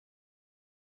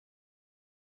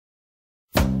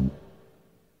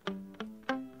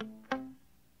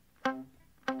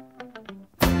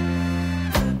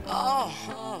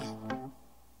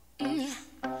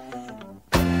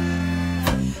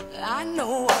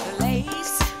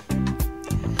place.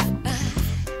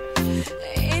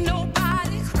 Ain't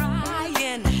nobody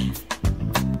crying.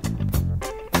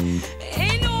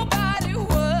 Ain't nobody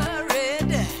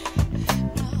worried.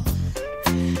 No.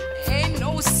 Ain't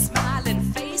no smiling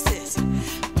faces.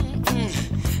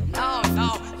 No, no.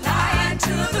 Lying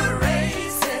to the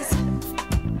races.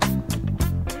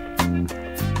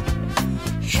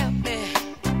 Help me.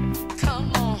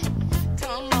 Come on.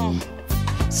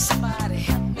 Somebody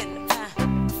help me now.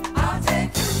 I'll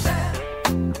take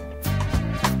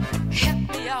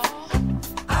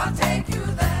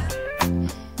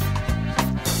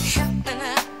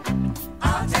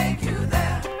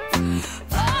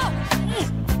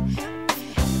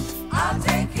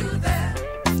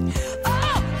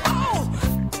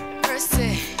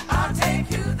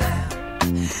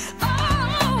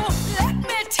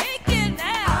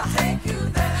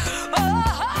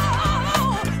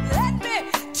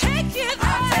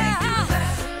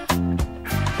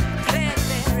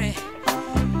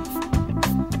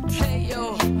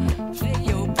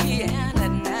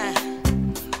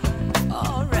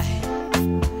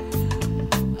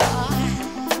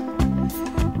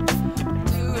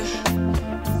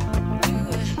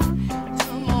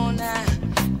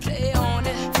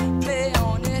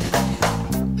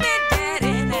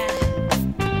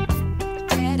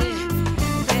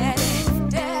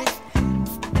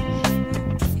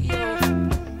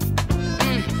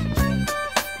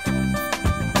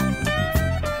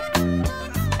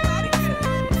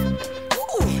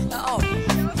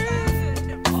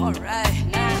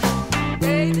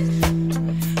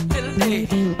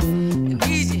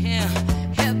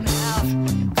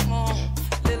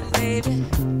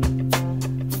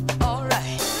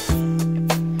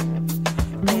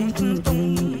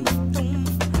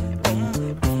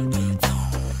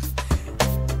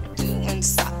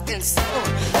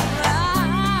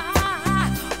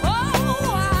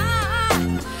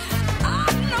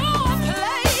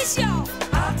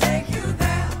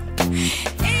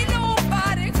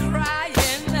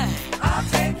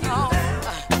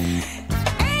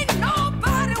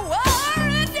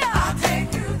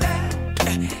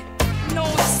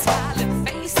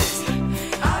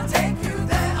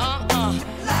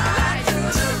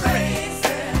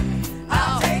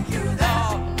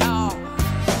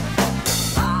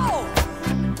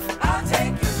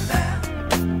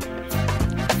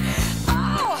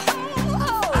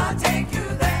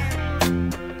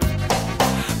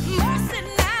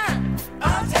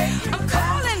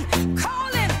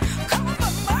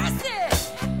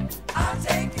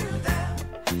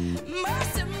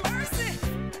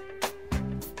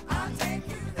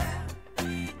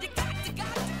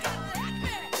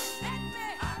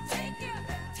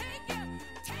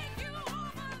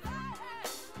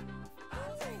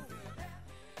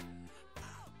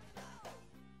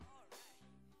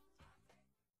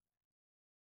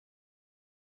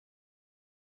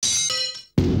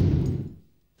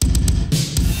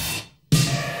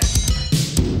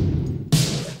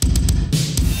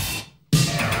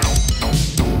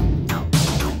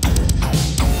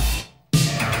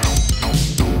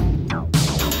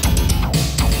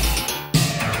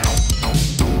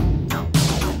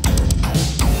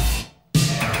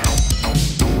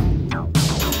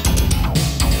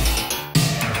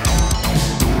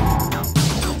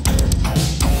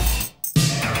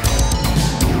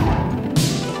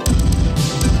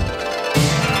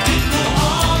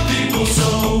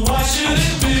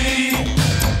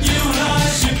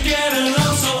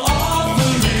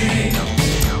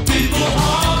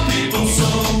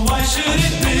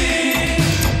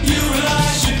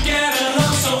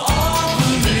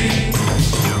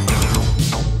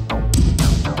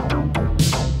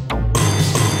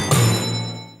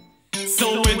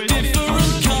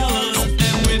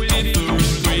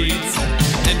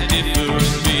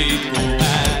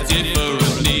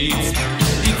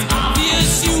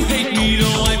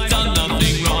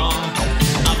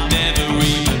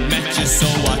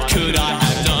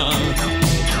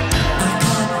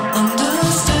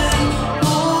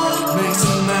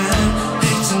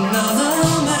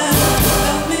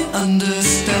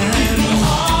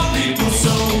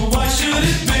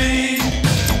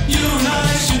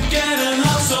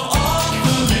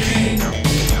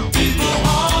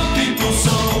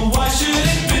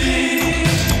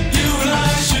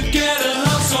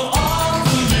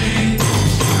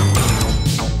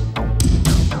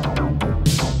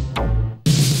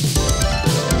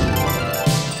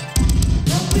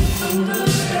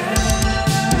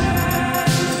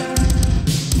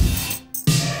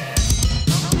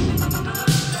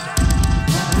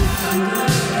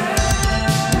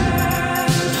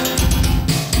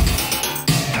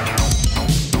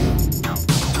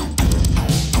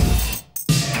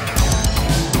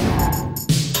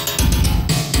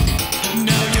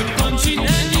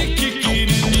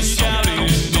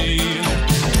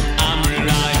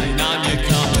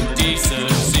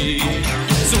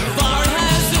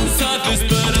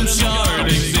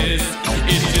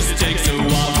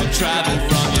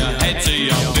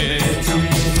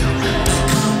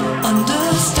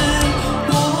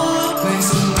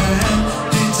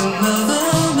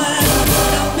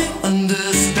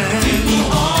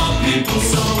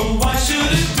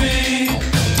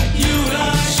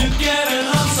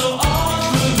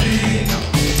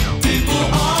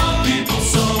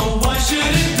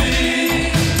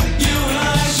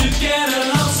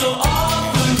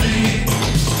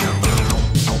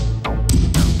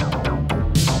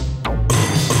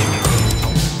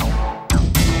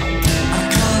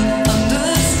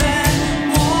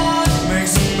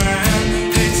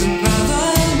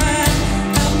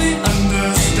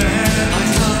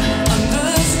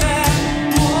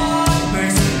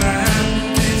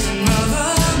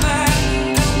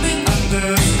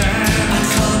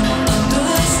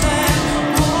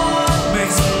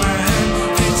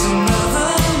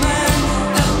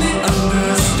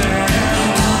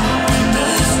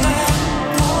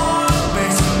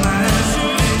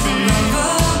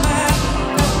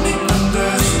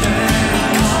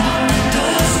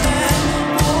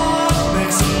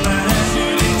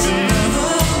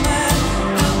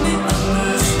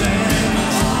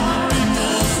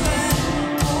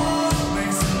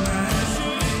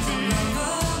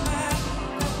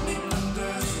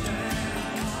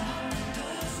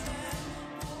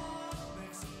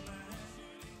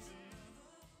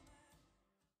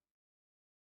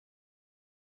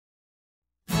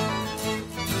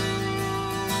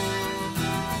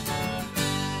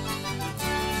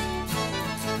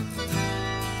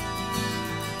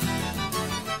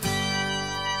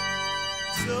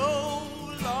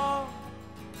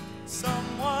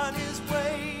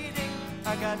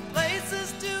got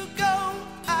places to go,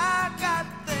 I got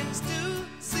things to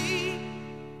see.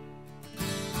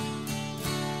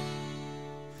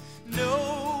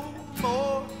 No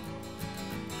more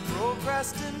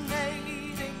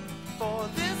procrastinating, for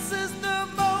this is the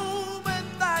moment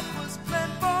that was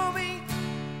meant for me.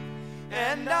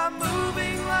 And I'm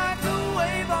moving like a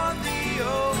wave on the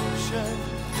ocean,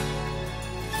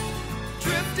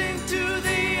 drifting to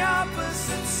the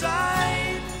opposite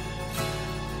side,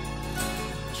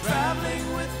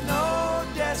 traveling with no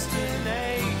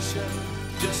destination,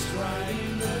 just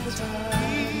riding the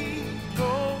tide.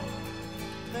 People,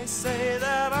 they say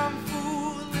that I'm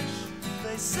foolish,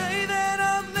 they say that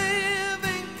I'm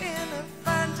living in a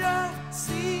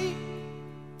fantasy.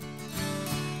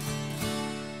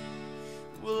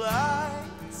 Well, I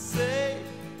say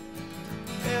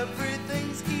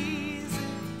everything's easy,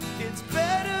 it's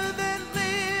better than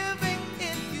living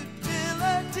in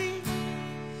futility.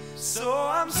 So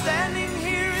I'm standing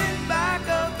here in back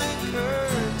of the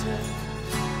curtain,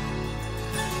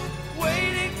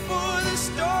 waiting for the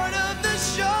start of the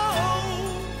show.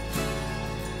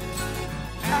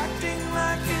 Acting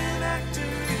like an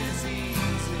actor is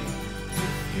easy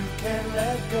if you can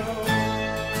let go.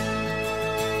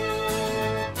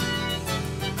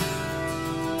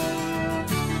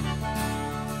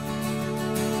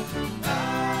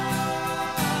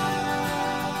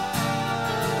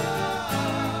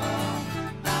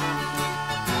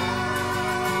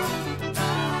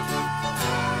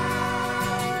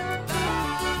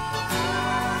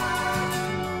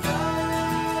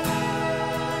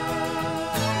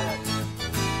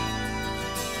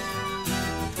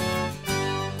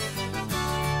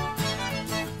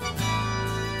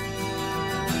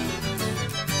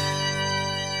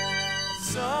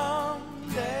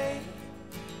 Someday,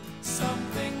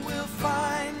 something will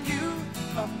find you,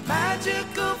 a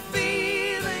magical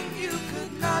feeling you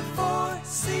could not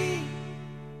foresee.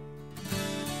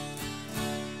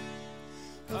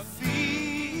 A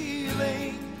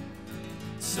feeling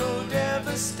so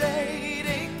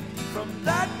devastating, from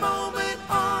that moment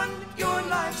on, your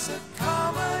life's a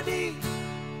comedy.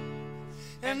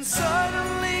 And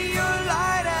suddenly you're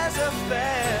light as a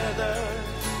feather,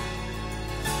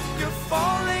 you're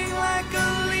falling like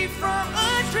a leaf from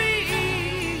a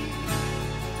tree.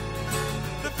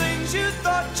 The things you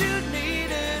thought you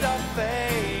needed are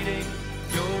fading,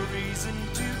 your reason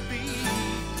to be,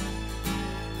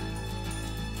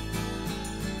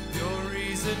 your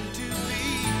reason to be,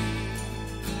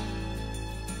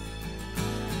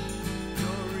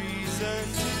 your reason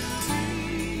to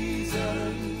reason.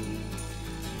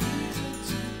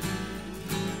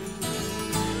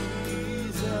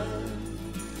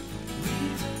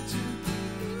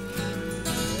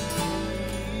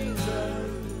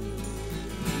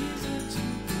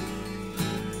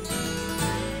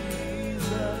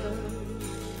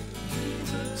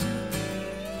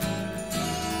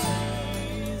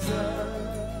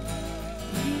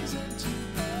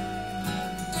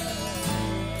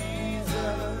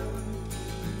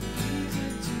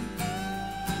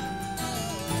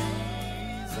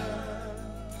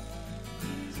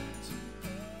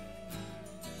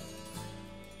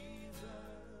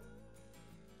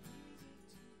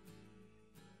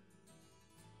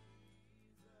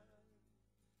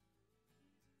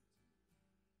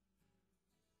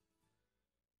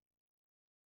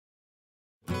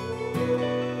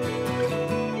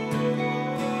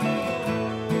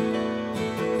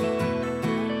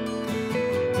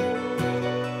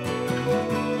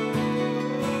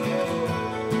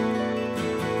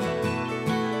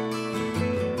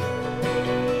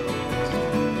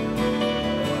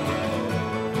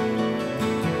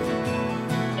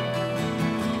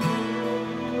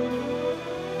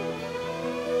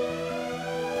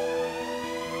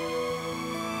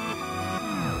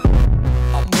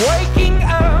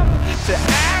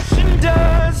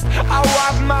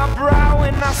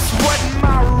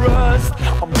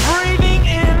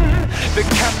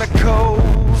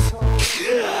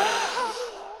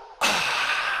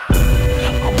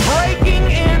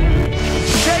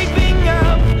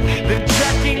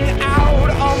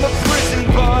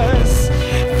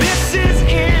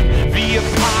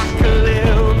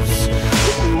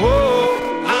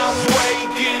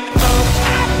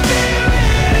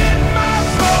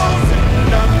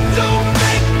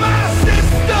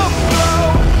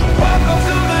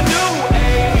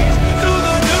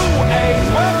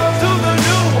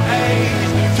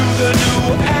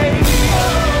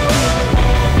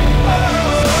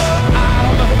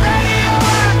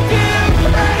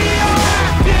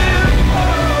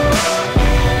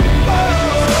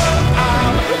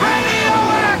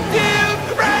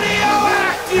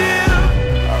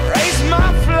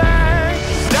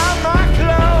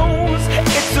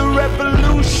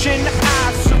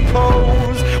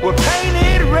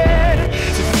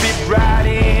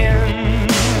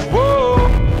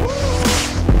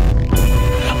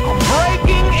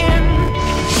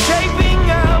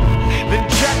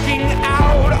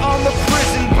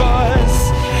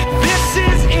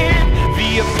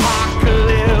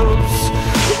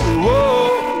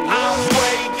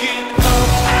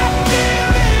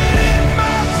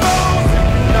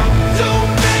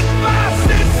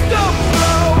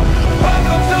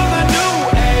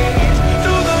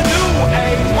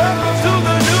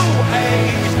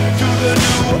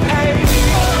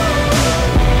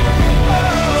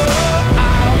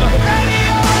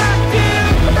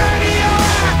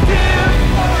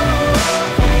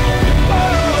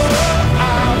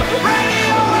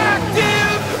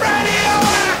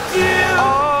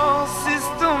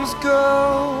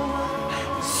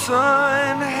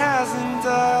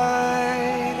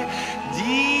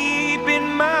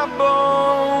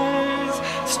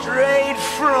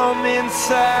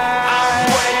 inside. I'm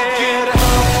waking up.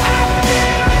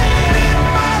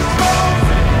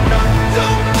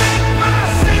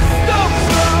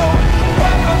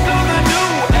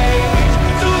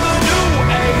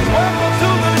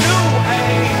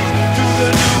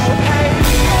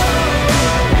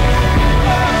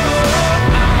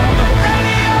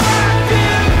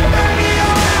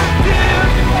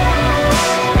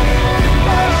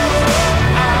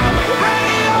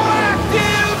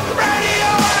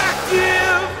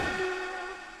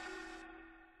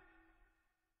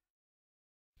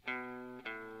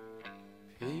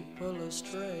 People are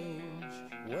strange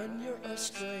when you're a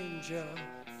stranger.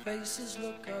 Faces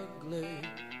look ugly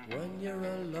when you're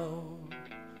alone.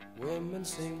 Women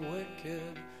seem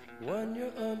wicked when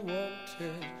you're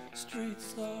unwanted.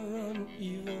 Streets are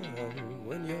uneven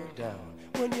when you're down.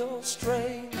 When you're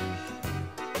strange,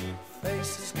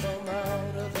 faces come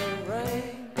out of the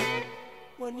rain.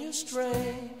 When you're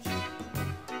strange,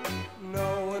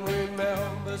 no one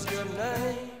remembers your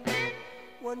name.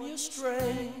 When you're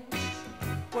strange,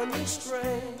 when you're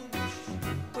strange,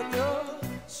 when you're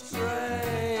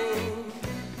strange.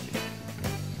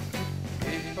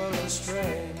 People are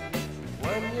strange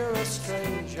when you're a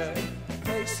stranger.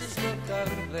 Faces look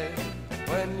ugly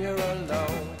when you're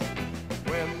alone.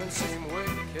 Women seem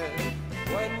wicked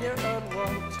when you're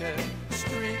unwanted.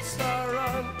 Streets are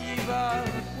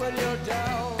uneven when you're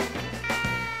down.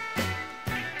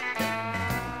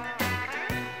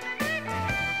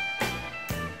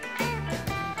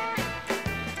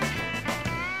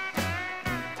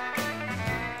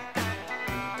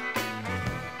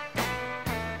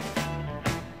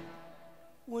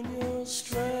 When you're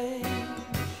strange,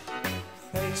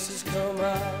 faces come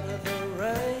out of the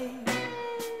rain.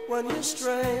 When you're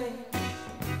strange,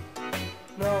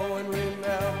 no one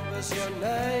remembers your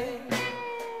name.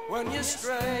 When you're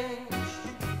strange,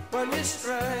 when you're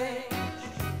strange.